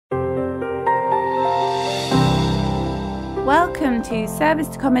Welcome to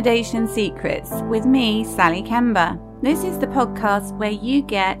Serviced Accommodation Secrets with me, Sally Kember. This is the podcast where you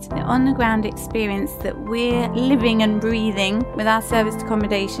get the on-the-ground experience that we're living and breathing with our serviced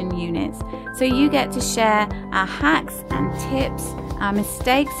accommodation units. So you get to share our hacks and tips, our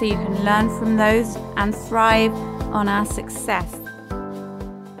mistakes, so you can learn from those and thrive on our success.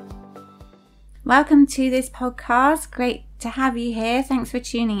 Welcome to this podcast. Great to have you here. Thanks for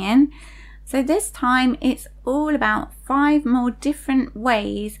tuning in. So this time it's all about 5 more different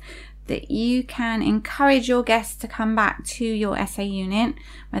ways that you can encourage your guests to come back to your SA unit,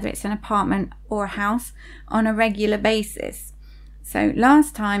 whether it's an apartment or a house, on a regular basis. So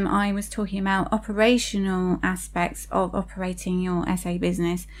last time I was talking about operational aspects of operating your SA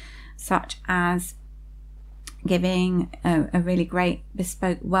business, such as giving a really great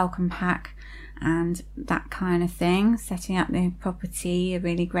bespoke welcome pack and that kind of thing, setting up the property a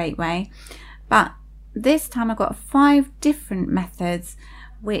really great way. But this time I've got 5 different methods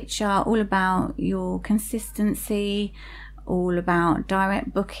which are all about your consistency, all about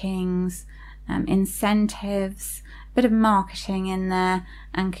direct bookings, incentives, a bit of marketing in there,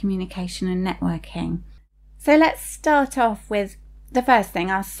 and communication and networking. So let's start off with the first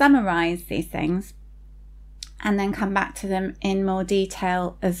thing. I'll summarize these things and then come back to them in more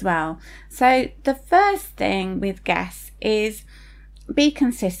detail as well. So the first thing with guests is be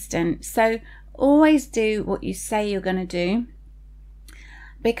consistent. So always do what you say you're going to do,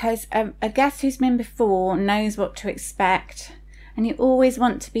 because a guest who's been before knows what to expect, and you always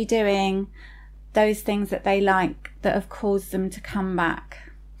want to be doing those things that they like that have caused them to come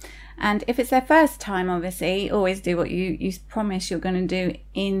back. And if it's their first time, obviously always do what you promise you're going to do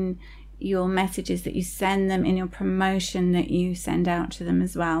in your messages that you send them, in your promotion that you send out to them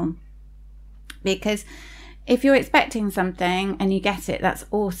as well. Because if you're expecting something and you get it, that's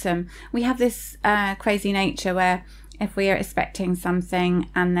awesome. We have this crazy nature where if we are expecting something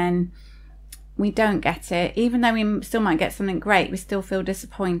and then we don't get it, even though we still might get something great, we still feel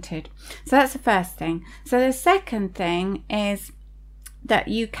disappointed. So that's the first thing. So the second thing is that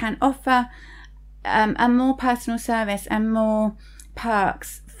you can offer a more personal service and more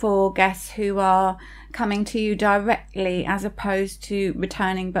perks for guests who are coming to you directly, as opposed to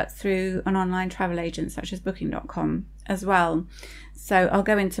returning but through an online travel agent such as Booking.com as well. So I'll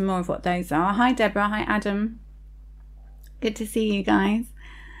go into more of what those are. Hi Deborah, hi Adam. Good to see you guys.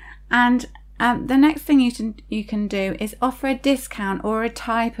 And the next thing you can do is offer a discount or a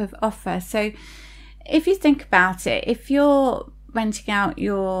type of offer. So if you think about it, if you're renting out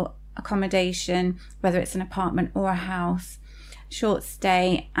your accommodation, whether it's an apartment or a house, short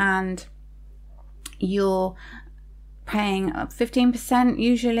stay, and you're paying 15%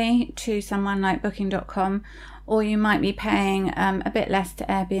 usually to someone like Booking.com, or you might be paying a bit less to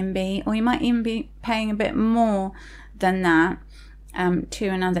Airbnb, or you might even be paying a bit more than that to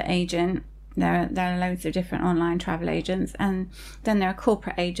another agent. There are loads of different online travel agents, and then there are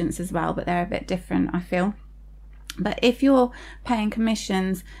corporate agents as well, but they're a bit different, I feel. But if you're paying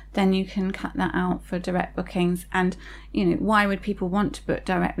commissions, then you can cut that out for direct bookings. And, you know, why would people want to book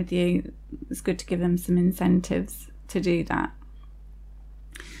direct with you? It's good to give them some incentives to do that.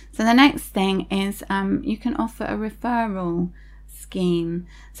 So the next thing is you can offer a referral scheme.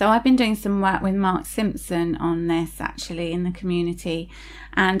 So I've been doing some work with Mark Simpson on this actually in the community.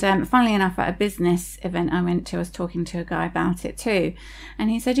 And funnily enough, at a business event I went to, I was talking to a guy about it too. And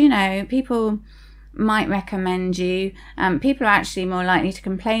he said, you know, people might recommend you. People are actually more likely to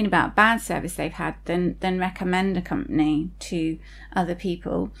complain about bad service they've had than recommend a company to other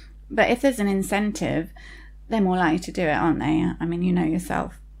people. But if there's an incentive, they're more likely to do it, aren't they? I mean, you know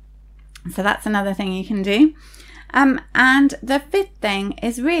yourself. So that's another thing you can do. And the fifth thing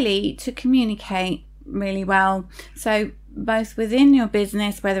is really to communicate really well. So both within your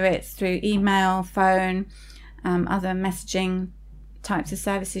business, whether it's through email, phone, other messaging types of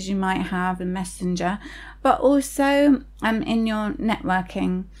services you might have, and Messenger, but also in your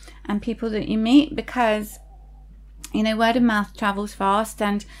networking and people that you meet, because you know word of mouth travels fast,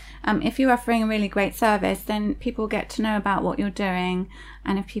 and if you're offering a really great service, then people get to know about what you're doing,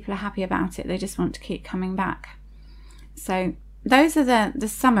 and if people are happy about it, they just want to keep coming back. So those are the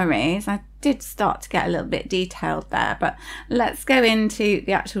summaries. I did start to get a little bit detailed there, but let's go into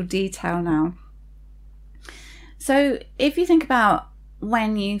the actual detail now. So if you think about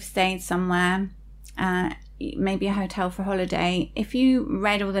when you've stayed somewhere, maybe a hotel for holiday, if you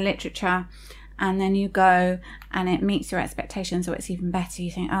read all the literature and then you go and it meets your expectations, or it's even better,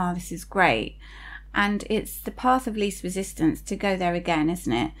 you think, oh, this is great. and it's the path of least resistance to go there again,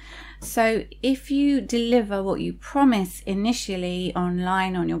 isn't it? So if you deliver what you promise initially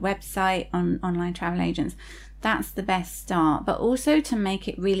online, on your website, on online travel agents, that's the best start. But also to make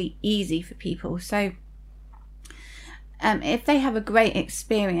it really easy for people. So if they have a great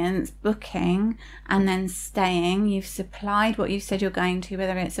experience booking and then staying, you've supplied what you've said you're going to,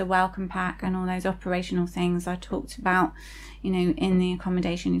 whether it's a welcome pack and all those operational things I talked about, in the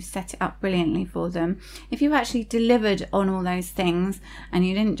accommodation, you've set it up brilliantly for them. If you actually delivered on all those things and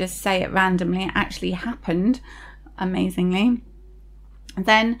you didn't just say it randomly, it actually happened amazingly,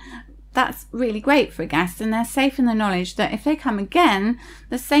 then that's really great for a guest, and they're safe in the knowledge that if they come again,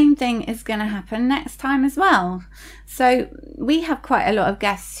 the same thing is going to happen next time as well. So we have quite a lot of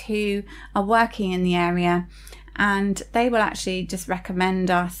guests who are working in the area, and they will actually just recommend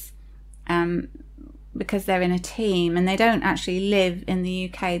us because they're in a team and they don't actually live in the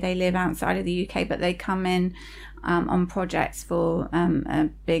UK. They live outside of the UK, but they come in on projects for a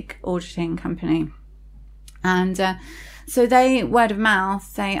big auditing company. And so they, word of mouth,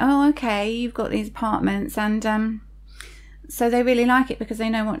 say, oh, okay, you've got these apartments. And so they really like it because they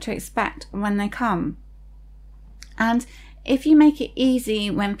know what to expect when they come. And if you make it easy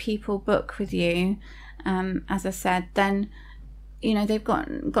when people book with you, as I said, then, they've got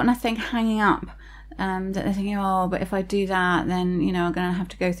nothing hanging up that they're thinking, oh, but if I do that, then, I'm going to have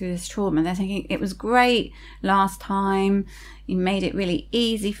to go through this trauma. They're thinking, it was great last time. You made it really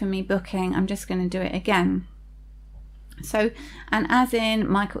easy for me booking. I'm just going to do it again. So, and as in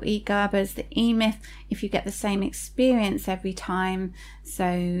Michael E. Gerber's The E-Myth, if you get the same experience every time, so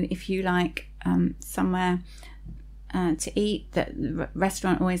if you like somewhere to eat, that the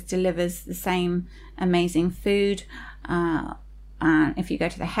restaurant always delivers the same amazing food, and if you go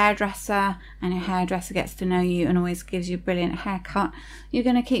to the hairdresser and your hairdresser gets to know you and always gives you a brilliant haircut, you're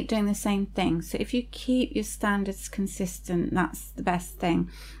going to keep doing the same thing. So if you keep your standards consistent, that's the best thing.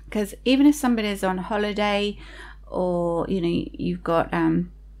 Because even if somebody is on holiday, or you've got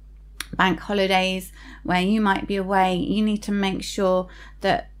bank holidays where you might be away, you need to make sure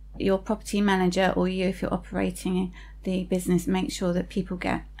that your property manager, or you, if you're operating the business, make sure that people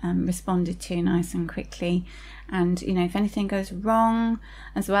get responded to nice and quickly. And if anything goes wrong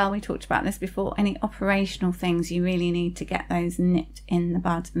as well, we talked about this before, any operational things, you really need to get those nipped in the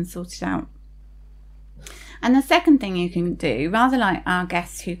bud and sorted out. And the second thing you can do, rather like our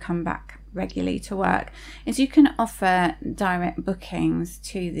guests who come back regularly to work, is you can offer direct bookings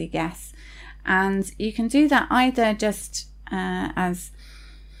to the guests, and you can do that either just as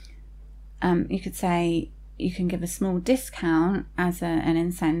you could say you can give a small discount as an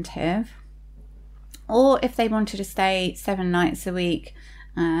incentive, or if they wanted to stay 7 nights a week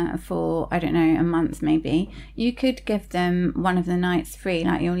for, I don't know, a month maybe, you could give them one of the nights free,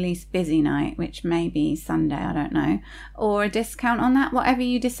 like your least busy night, which may be Sunday, I don't know, or a discount on that, whatever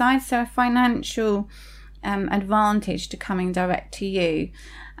you decide. So a financial advantage to coming direct to you,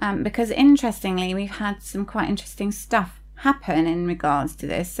 because interestingly, we've had some quite interesting stuff happen in regards to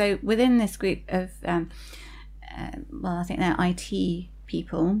this. So within this group of I think they're IT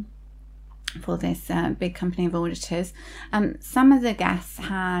people for this big company of auditors, some of the guests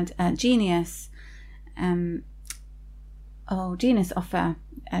had a Genius offer,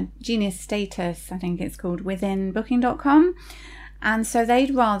 Genius status, I think it's called, within Booking.com, and so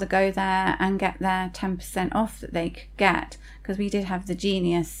they'd rather go there and get their 10% off that they could get, because we did have the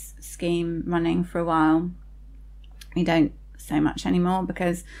Genius scheme running for a while. We don't so much anymore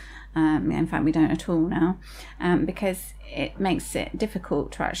because in fact we don't at all now, because it makes it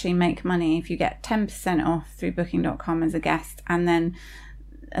difficult to actually make money if you get 10% off through Booking.com as a guest, and then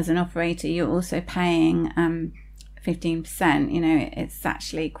as an operator you're also paying 15%. It's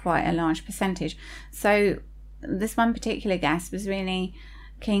actually quite a large percentage. So this one particular guest was really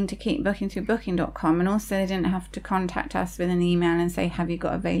keen to keep booking through Booking.com, and also they didn't have to contact us with an email and say, have you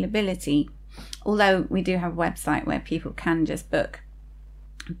got availability, although we do have a website where people can just book.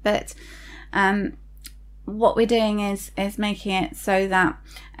 But what we're doing is making it so that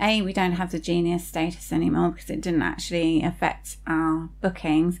A, we don't have the Genius status anymore because it didn't actually affect our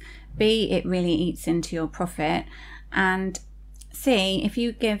bookings. B, it really eats into your profit. And C, if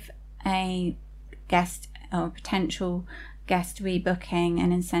you give a guest or a potential guest rebooking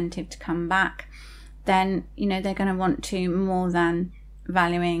an incentive to come back, then they're going to want to, more than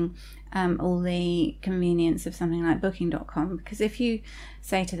valuing all the convenience of something like Booking.com, because if you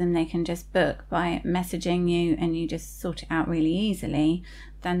say to them they can just book by messaging you and you just sort it out really easily,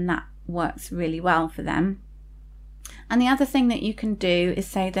 then that works really well for them. And the other thing that you can do is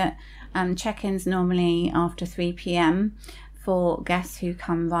say that check-ins normally after 3 p.m. for guests who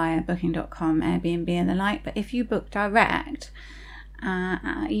come via Booking.com, Airbnb and the like. But if you book direct,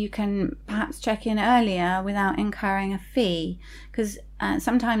 you can perhaps check in earlier without incurring a fee, because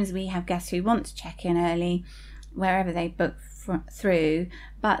sometimes we have guests who want to check in early wherever they book through,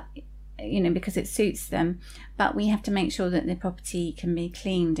 but because it suits them, but we have to make sure that the property can be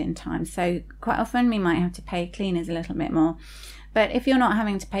cleaned in time. So quite often we might have to pay cleaners a little bit more. But if you're not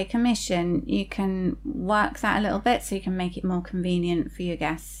having to pay commission, you can work that a little bit so you can make it more convenient for your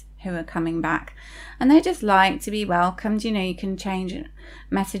guests who are coming back. And they just like to be welcomed. You can change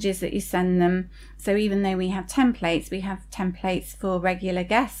messages that you send them. So even though we have templates for regular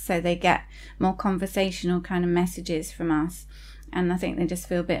guests, so they get more conversational kind of messages from us. And I think they just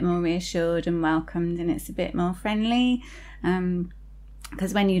feel a bit more reassured and welcomed, and it's a bit more friendly.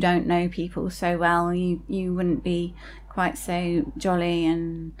 Because when you don't know people so well, you wouldn't be quite so jolly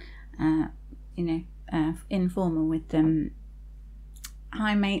and informal with them.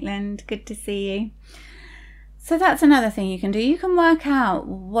 Hi Maitland, good to see you. So that's another thing you can do. You can work out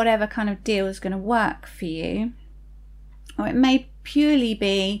whatever kind of deal is going to work for you, or it may purely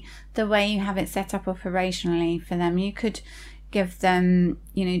be the way you have it set up operationally for them. You could give them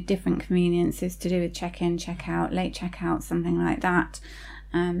different conveniences to do with check-in, check-out, late check-out, something like that.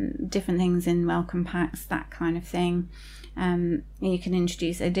 Different things in welcome packs, that kind of thing. You can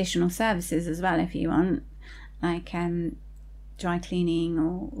introduce additional services as well if you want, like dry cleaning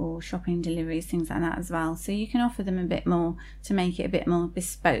or shopping deliveries, things like that as well. So you can offer them a bit more to make it a bit more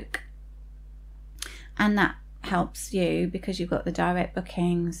bespoke, and that helps you because you've got the direct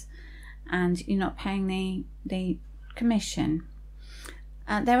bookings and you're not paying the commission.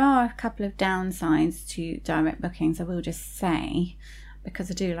 There are a couple of downsides to direct bookings, I will just say,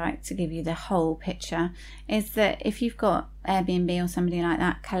 because I do like to give you the whole picture, is that if you've got Airbnb or somebody like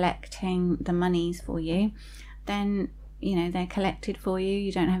that collecting the monies for you, then they're collected for you,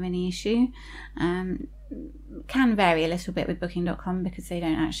 you don't have any issue. Can vary a little bit with Booking.com because they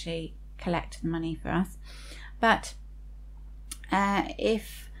don't actually collect the money for us. But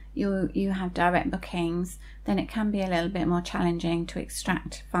if you have direct bookings, then it can be a little bit more challenging to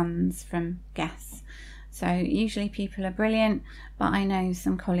extract funds from guests. So usually people are brilliant, but I know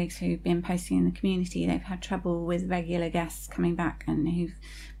some colleagues who've been posting in the community, they've had trouble with regular guests coming back and who've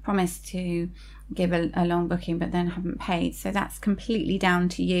promised to give a long booking but then haven't paid. So that's completely down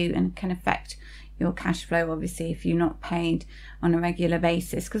to you and can affect your cash flow, obviously, if you're not paid on a regular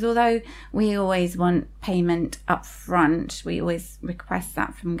basis. Because although we always want payment up front, we always request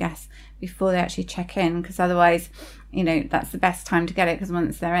that from guests before they actually check in, because otherwise, that's the best time to get it, because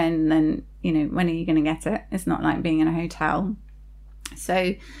once they're in, then, when are you going to get it? It's not like being in a hotel.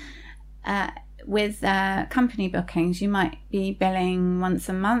 So with company bookings, you might be billing once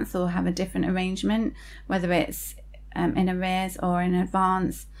a month or have a different arrangement, whether it's in arrears or in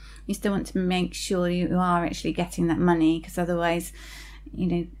advance. You still want to make sure you are actually getting that money, because otherwise,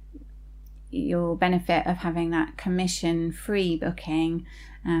 your benefit of having that commission-free booking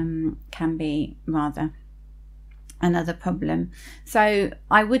can be rather another problem. So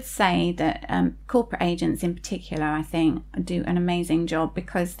I would say that corporate agents in particular, I think, do an amazing job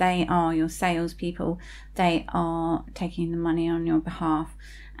because they are your salespeople. They are taking the money on your behalf,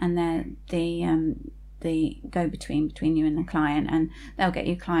 and they're the go-between between you and the client, and they'll get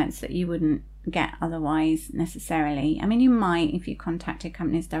you clients that you wouldn't get otherwise necessarily. I mean, you might if you contacted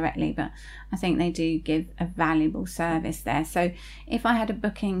companies directly, but I think they do give a valuable service there. So if I had a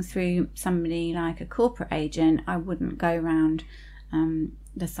booking through somebody like a corporate agent, I wouldn't go around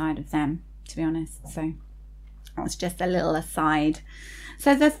the side of them, to be honest. So that's just a little aside.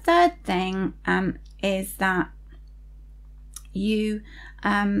 So the third thing is that you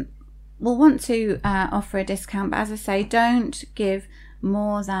will want to offer a discount, but as I say, don't give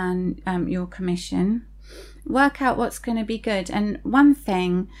more than your commission. Work out what's going to be good. And one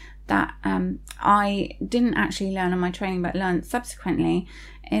thing that I didn't actually learn on my training but learned subsequently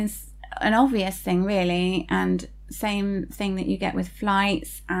is an obvious thing really, and same thing that you get with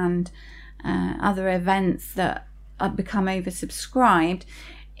flights and other events that become oversubscribed,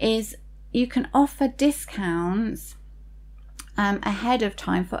 is you can offer discounts ahead of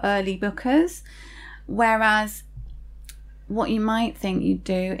time for early bookers, whereas what you might think you'd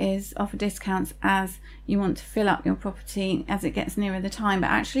do is offer discounts as you want to fill up your property as it gets nearer the time, but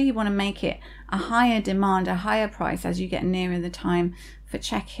actually you want to make it a higher demand, a higher price as you get nearer the time for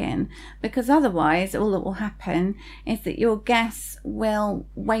check-in, because otherwise all that will happen is that your guests will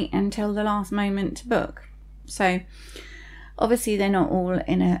wait until the last moment to book. So Obviously, they're not all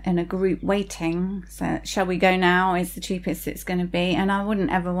in a group waiting. So, shall we go now is the cheapest it's going to be. And I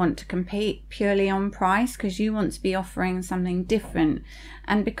wouldn't ever want to compete purely on price, because you want to be offering something different.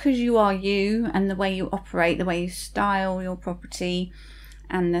 And because you are you, and the way you operate, the way you style your property,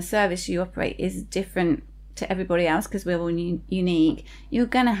 and the service you operate is different to everybody else, because we're all unique, you're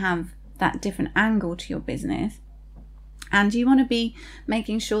going to have that different angle to your business. And you want to be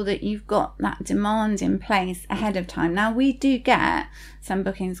making sure that you've got that demand in place ahead of time. Now, we do get some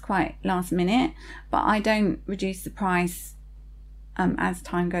bookings quite last minute, but I don't reduce the price as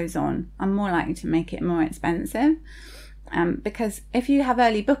time goes on. I'm more likely to make it more expensive, because if you have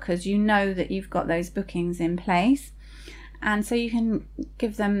early bookers, you know that you've got those bookings in place. And so you can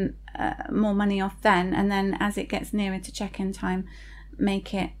give them more money off then. And then as it gets nearer to check-in time,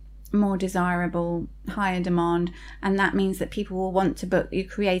 make it more desirable, higher demand, and that means that people will want to book. You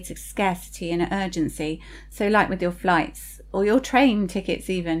create a scarcity and an urgency. So like with your flights or your train tickets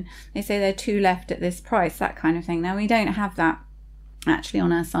even, they say there are 2 left at this price, that kind of thing. Now, we don't have that actually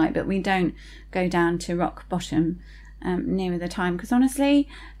on our site, but we don't go down to rock bottom nearer the time, because honestly,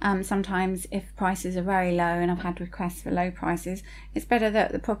 sometimes if prices are very low, and I've had requests for low prices, it's better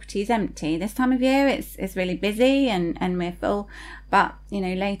that the property is empty. This time of year it's really busy and we're full, but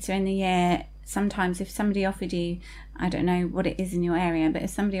later in the year, sometimes if somebody offered you, I don't know what it is in your area, but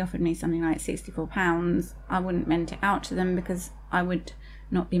if somebody offered me something like £64, I wouldn't rent it out to them, because I would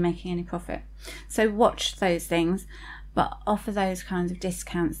not be making any profit. So watch those things, but offer those kinds of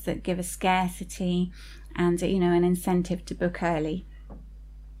discounts that give a scarcity and an incentive to book early.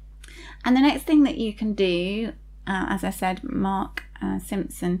 And the next thing that you can do, as I said, Mark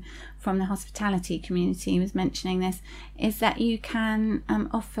Simpson from the hospitality community was mentioning this, is that you can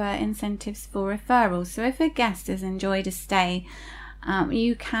offer incentives for referrals. So if a guest has enjoyed a stay,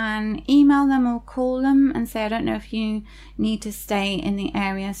 you can email them or call them and say, I don't know if you need to stay in the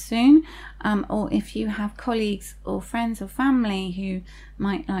area soon, or if you have colleagues or friends or family who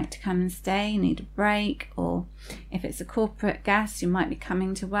might like to come and stay, need a break, or if it's a corporate guest who might be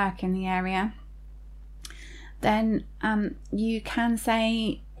coming to work in the area, then you can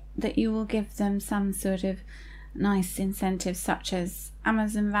say that you will give them some sort of nice incentive, such as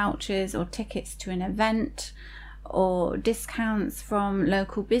Amazon vouchers or tickets to an event, or discounts from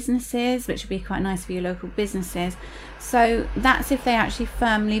local businesses, which would be quite nice for your local businesses. So that's if they actually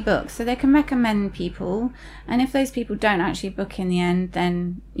firmly book. So they can recommend people, and if those people don't actually book in the end,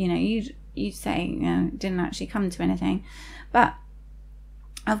 then you say didn't actually come to anything. But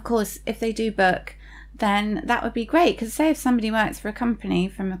of course, if they do book, then that would be great, because say if somebody works for a company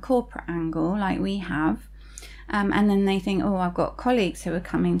from a corporate angle like we have, and then they think, oh, I've got colleagues who are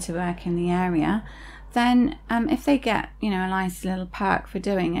coming to work in the area, then if they get a nice little perk for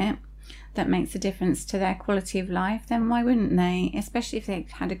doing it that makes a difference to their quality of life, then why wouldn't they, especially if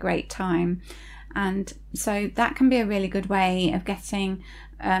they've had a great time. And so that can be a really good way of getting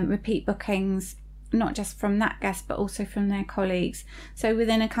repeat bookings, not just from that guest but also from their colleagues. So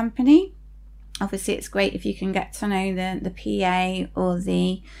within a company, obviously it's great if you can get to know the PA or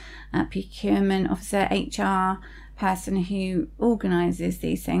the procurement officer, HR person who organises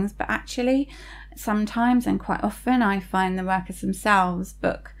these things, but actually sometimes and quite often I find the workers themselves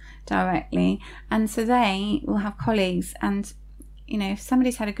book directly, and so they will have colleagues, and if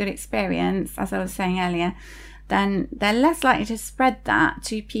somebody's had a good experience, as I was saying earlier, then they're less likely to spread that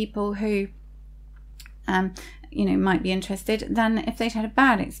to people who might be interested than if they'd had a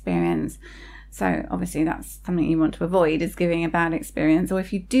bad experience. So obviously that's something you want to avoid, is giving a bad experience, or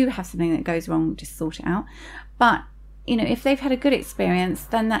if you do have something that goes wrong, just sort it out. But if they've had a good experience,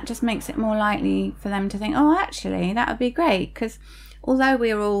 then that just makes it more likely for them to think, oh, actually that would be great, because although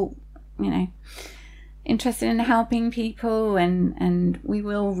we're all interested in helping people, and we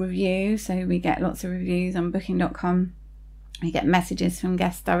will review, so we get lots of reviews on booking.com, we get messages from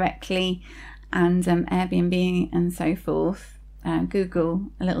guests directly, and Airbnb and so forth, Google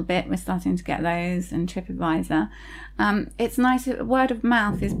a little bit, we're starting to get those, and TripAdvisor. It's nice, word of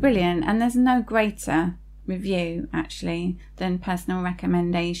mouth is brilliant, and there's no greater review actually than personal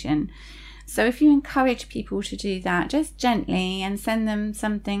recommendation. So if you encourage people to do that just gently and send them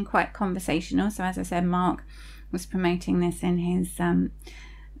something quite conversational, so as I said, Mark was promoting this in his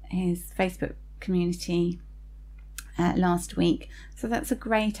Facebook community last week. So that's a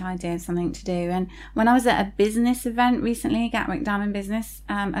great idea, something to do. And when I was at a business event recently, Gatwick Diamond Business,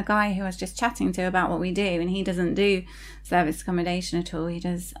 a guy who I was just chatting to about what we do, and he doesn't do service accommodation at all, he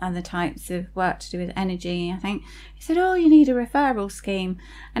does other types of work to do with energy, I think. He said, oh, you need a referral scheme.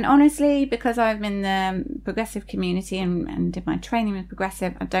 And honestly, because I'm in the Progressive community and did my training with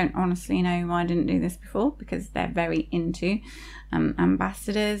Progressive, I don't honestly know why I didn't do this before, because they're very into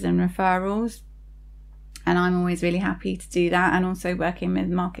ambassadors and referrals. And I'm always really happy to do that, and also working with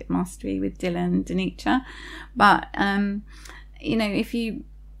Market Mastery with Dylan Denitra. But, you know, if you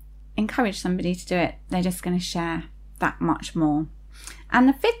encourage somebody to do it, they're just going to share that much more. And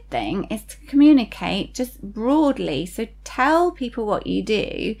the fifth thing is to communicate just broadly. So tell people what you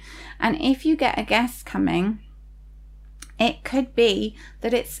do. And if you get a guest coming, it could be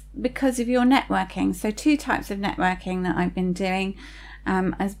that it's because of your networking. So 2 types of networking that I've been doing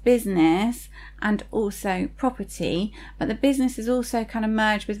as business and also property, but the business is also kind of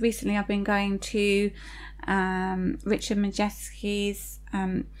merged with, recently I've been going to Richard Majewski's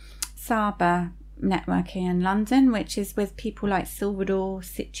Saba networking in London, which is with people like Silverdor,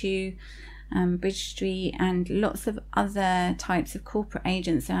 Situ, Bridge Street, and lots of other types of corporate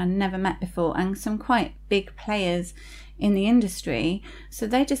agents that I've never met before, and some quite big players in the industry. So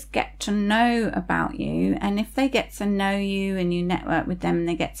they just get to know about you, and if they get to know you and you network with them and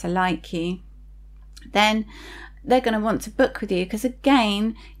they get to like you, then they're going to want to book with you, because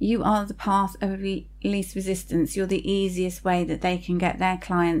again, you are the path of least resistance. You're the easiest way that they can get their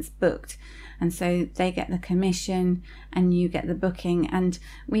clients booked, and so they get the commission and you get the booking. And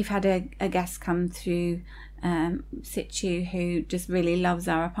we've had a guest come through Situ who just really loves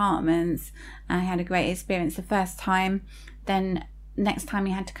our apartments. I had a great experience the first time. Then next time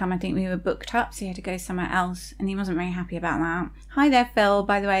he had to come, I think we were booked up, so he had to go somewhere else, and he wasn't very happy about that. Hi there, Phil,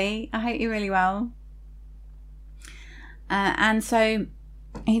 by the way. I hope you're really well. And so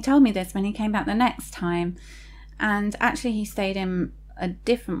he told me this when he came back the next time, and actually he stayed in a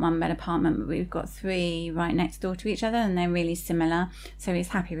different 1-bed apartment, but we've got 3 right next door to each other, and they're really similar, so he's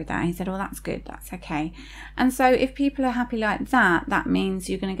happy with that. He said, oh, that's good, that's okay. And so if people are happy like that, that means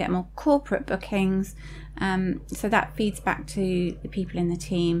you're going to get more corporate bookings, so that feeds back to the people in the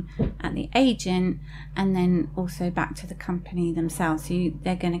team at the agent, and then also back to the company themselves. So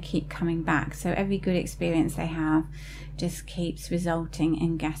they're going to keep coming back, so every good experience they have just keeps resulting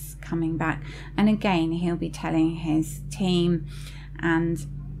in guests coming back. And again, he'll be telling his team, and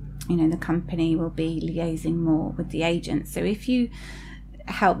you know, the company will be liaising more with the agent. So if you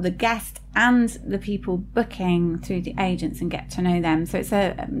help the guest and the people booking through the agents and get to know them, so it's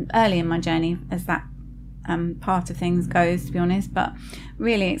early in my journey as that part of things goes, to be honest, but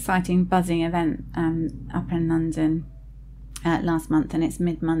really exciting, buzzing event up in London last month, and it's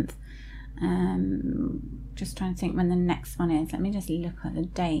mid-month. Just trying to think when the next one is. Let me just look at the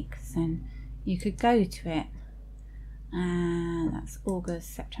date, because then you could go to it. That's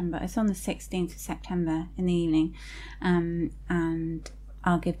August, September. It's on the 16th of September in the evening, and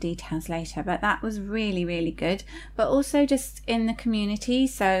I'll give details later. But that was really, really good. But also just in the community.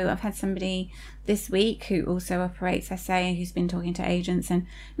 So I've had somebody this week who also operates SA, who's been talking to agents, and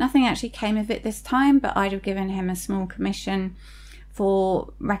nothing actually came of it this time, but I'd have given him a small commission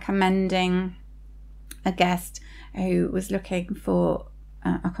for recommending a guest who was looking for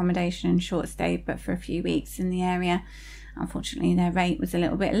accommodation and short stay, but for a few weeks in the area. Unfortunately, their rate was a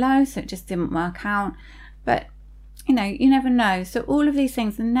little bit low, so it just didn't work out. But you know, you never know. So all of these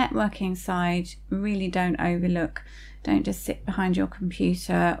things, the networking side, really don't overlook. Don't just sit behind your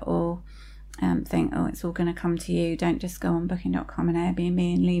computer or think, oh, it's all going to come to you. Don't just go on booking.com and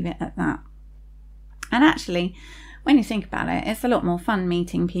Airbnb and leave it at that. And actually, when you think about it, it's a lot more fun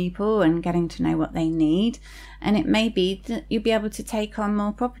meeting people and getting to know what they need. And it may be that you'll be able to take on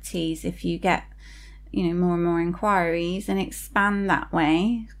more properties if you get, you know, more and more inquiries, and expand that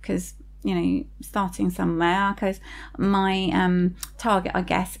way. Because, you know, starting somewhere, because my target, I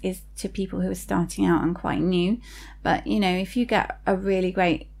guess, is to people who are starting out and quite new. But, you know, if you get a really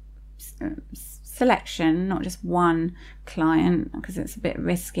great selection, not just one client, because it's a bit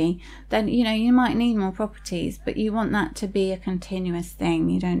risky, then, you know, you might need more properties, but you want that to be a continuous thing.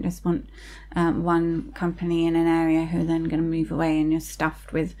 You don't just want one company in an area who are then going to move away and you're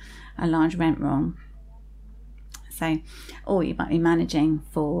stuffed with a large rent roll. So, or you might be managing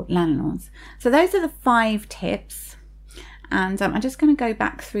for landlords. So those are the 5 tips, and I'm just going to go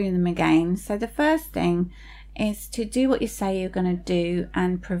back through them again. So the first thing is to do what you say you're going to do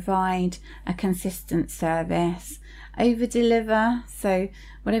and provide a consistent service. Over deliver, so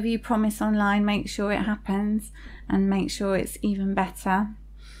whatever you promise online, make sure it happens and make sure it's even better.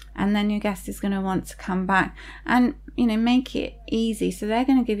 and then your guest is going to want to come back, and make it easy. So they're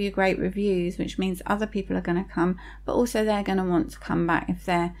going to give you great reviews, which means other people are going to come, but also they're going to want to come back if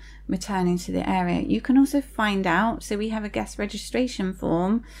they're returning to the area. You can also find out, so we have a guest registration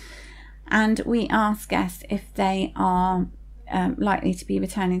form, and we ask guests if they are likely to be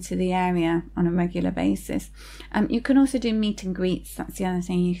returning to the area on a regular basis. You can also do meet and greets. That's the other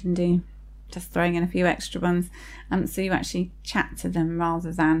thing you can do, just throwing in a few extra ones, so you actually chat to them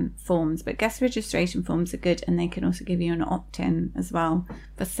rather than forms. But guest registration forms are good, and they can also give you an opt-in as well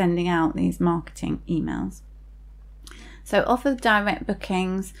for sending out these marketing emails. So offer direct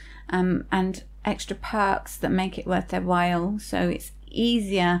bookings and extra perks that make it worth their while, so it's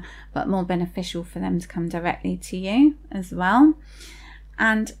easier but more beneficial for them to come directly to you as well.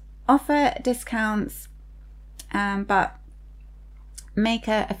 And offer discounts, but make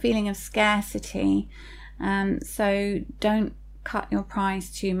a feeling of scarcity. So don't cut your price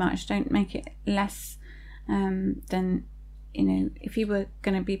too much. Don't make it less than, if you were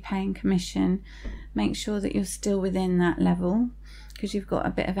going to be paying commission, make sure that you're still within that level, because you've got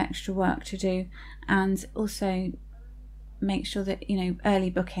a bit of extra work to do. And also make sure that early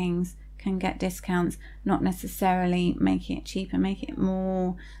bookings can get discounts, not necessarily make it cheaper, make it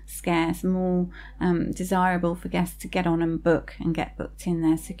more scarce, more desirable for guests to get on and book and get booked in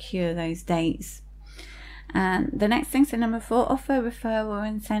there, secure those dates. And the next thing, so number 4, offer referral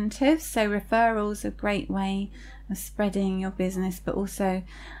incentives. So referrals are a great way of spreading your business, but also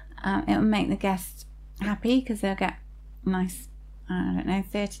it will make the guests happy because they'll get nice,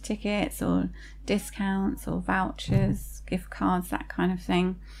 theatre tickets or discounts or vouchers, gift cards, that kind of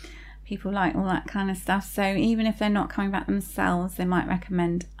thing. People like all that kind of stuff. So even if they're not coming back themselves, they might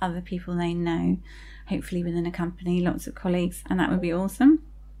recommend other people they know, hopefully within a company, lots of colleagues, and that would be awesome.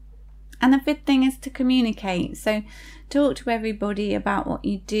 And the 5th thing is to communicate. So talk to everybody about what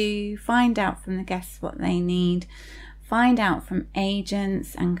you do, find out from the guests what they need, find out from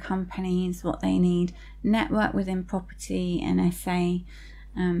agents and companies what they need, network within property and SA,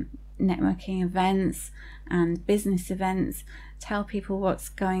 networking events and business events. Tell people what's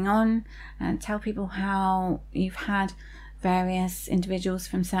going on, and tell people how you've had various individuals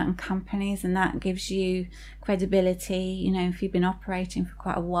from certain companies, and that gives you credibility. If you've been operating for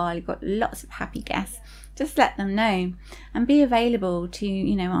quite a while, you've got lots of happy guests, just let them know, and be available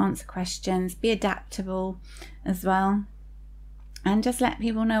to answer questions, be adaptable as well, and just let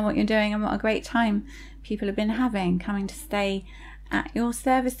people know what you're doing and what a great time people have been having coming to stay at your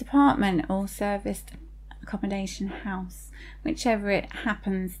service department or serviced accommodation house, whichever it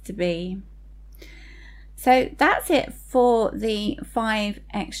happens to be. So that's it for the 5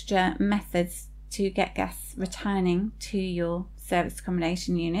 extra methods to get guests returning to your service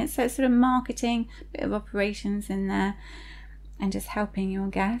accommodation unit. So it's sort of marketing, a bit of operations in there, and just helping your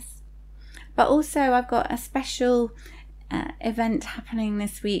guests. But also I've got a special event happening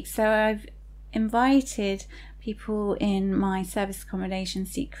this week. So I've invited people in my service accommodation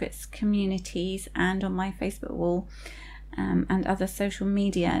secrets communities and on my Facebook wall and other social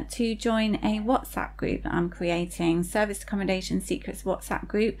media to join a WhatsApp group that I'm creating, Service Accommodation Secrets WhatsApp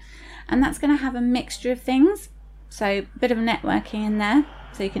group, and that's going to have a mixture of things. So a bit of networking in there,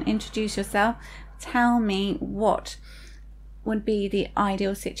 so you can introduce yourself, tell me what would be the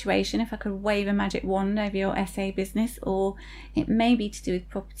ideal situation if I could wave a magic wand over your SA business, or it may be to do with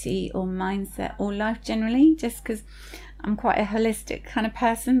property or mindset or life generally, just because I'm quite a holistic kind of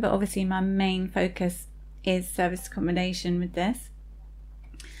person, but obviously my main focus is service accommodation with this.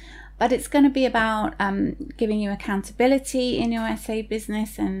 But it's going to be about giving you accountability in your SA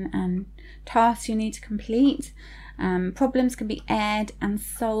business and tasks you need to complete. Problems can be aired and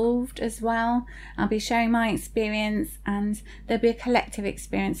solved as well. I'll be sharing my experience, and there'll be a collective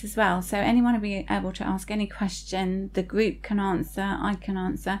experience as well. So anyone will be able to ask any question. The group can answer, I can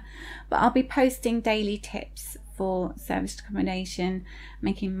answer. But I'll be posting daily tips for serviced accommodation,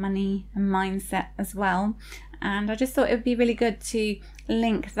 making money and mindset as well. And I just thought it would be really good to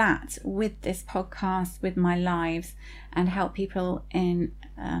link that with this podcast, with my lives, and help people in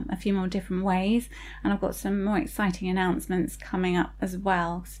a few more different ways. And I've got some more exciting announcements coming up as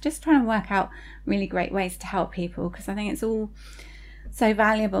well. So just trying to work out really great ways to help people, because I think it's all so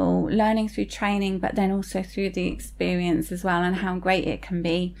valuable, learning through training, but then also through the experience as well, and how great it can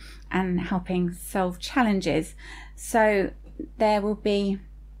be, and helping solve challenges. So there will be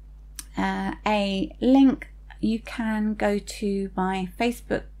a link. You can go to my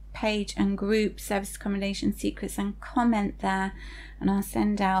Facebook page and group, Service Accommodation Secrets, and comment there, and I'll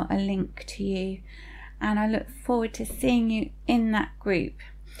send out a link to you, and I look forward to seeing you in that group.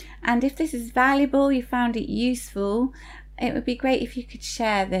 And if this is valuable, you found it useful, it would be great if you could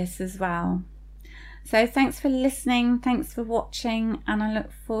share this as well. So thanks for listening, thanks for watching, and I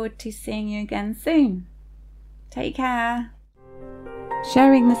look forward to seeing you again soon. Take care.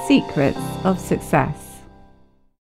 Sharing the secrets of success.